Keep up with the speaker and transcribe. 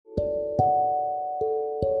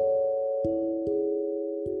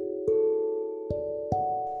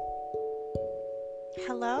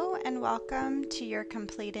Hello and welcome to your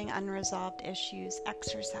Completing Unresolved Issues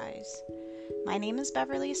exercise. My name is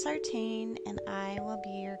Beverly Sartain and I will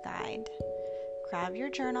be your guide. Grab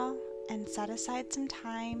your journal and set aside some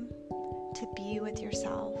time to be with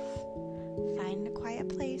yourself. Find a quiet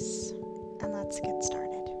place and let's get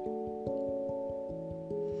started.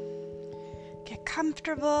 Get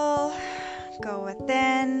comfortable, go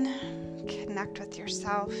within, connect with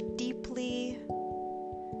yourself deeply.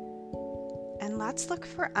 And let's look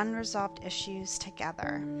for unresolved issues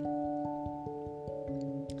together.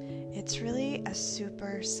 It's really a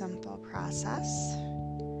super simple process.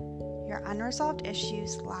 Your unresolved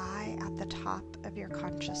issues lie at the top of your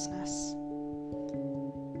consciousness.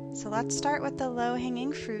 So let's start with the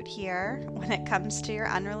low-hanging fruit here when it comes to your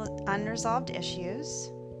unresolved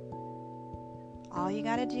issues. All you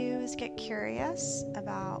got to do is get curious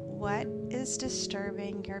about what is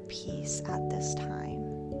disturbing your peace at this time.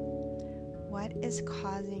 What is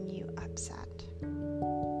causing you upset,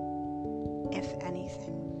 if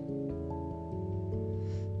anything?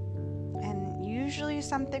 And usually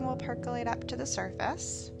something will percolate up to the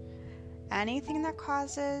surface. Anything that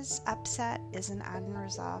causes upset is an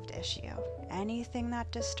unresolved issue. Anything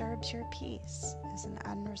that disturbs your peace is an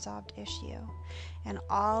unresolved issue. And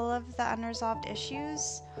all of the unresolved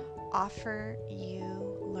issues offer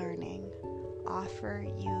you learning, offer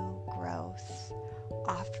you growth,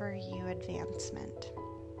 offer you advancement.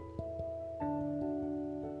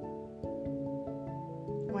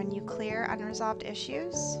 When you clear unresolved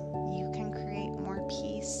issues, you can create more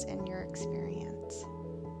peace in your experience.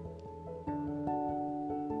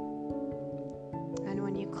 And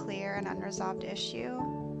when you clear an unresolved issue,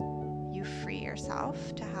 you free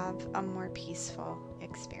yourself to have a more peaceful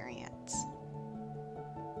experience.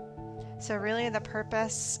 So really the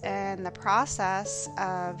purpose and the process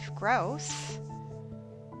of growth,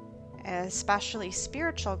 especially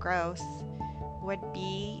spiritual growth, would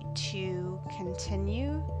be to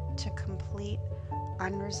continue to complete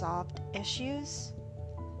unresolved issues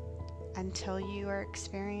until you are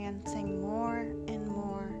experiencing more and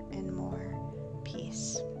more and more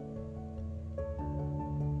peace.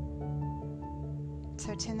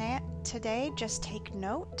 So today, just take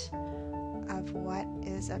note of what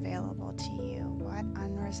is available to you, what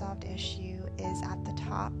unresolved issue is at the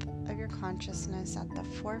top of your consciousness, at the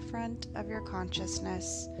forefront of your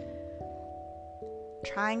consciousness,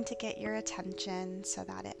 trying to get your attention so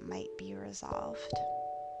that it might be resolved.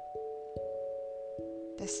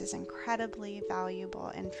 This is incredibly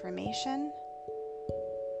valuable information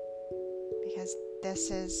because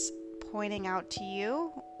this is pointing out to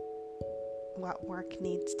you what work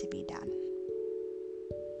needs to be done,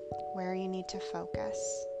 where you need to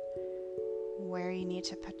focus, where you need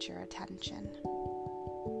to put your attention.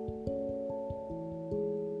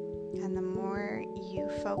 And the more you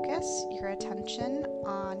focus your attention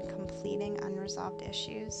on completing unresolved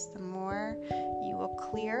issues, the more you will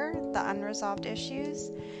clear the unresolved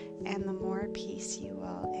issues and the more peace you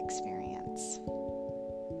will experience.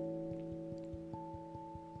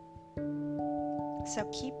 So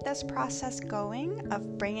keep this process going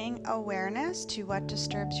of bringing awareness to what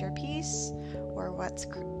disturbs your peace or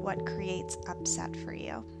what creates upset for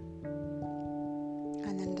you.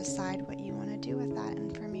 And then decide what you want to do with that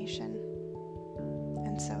information.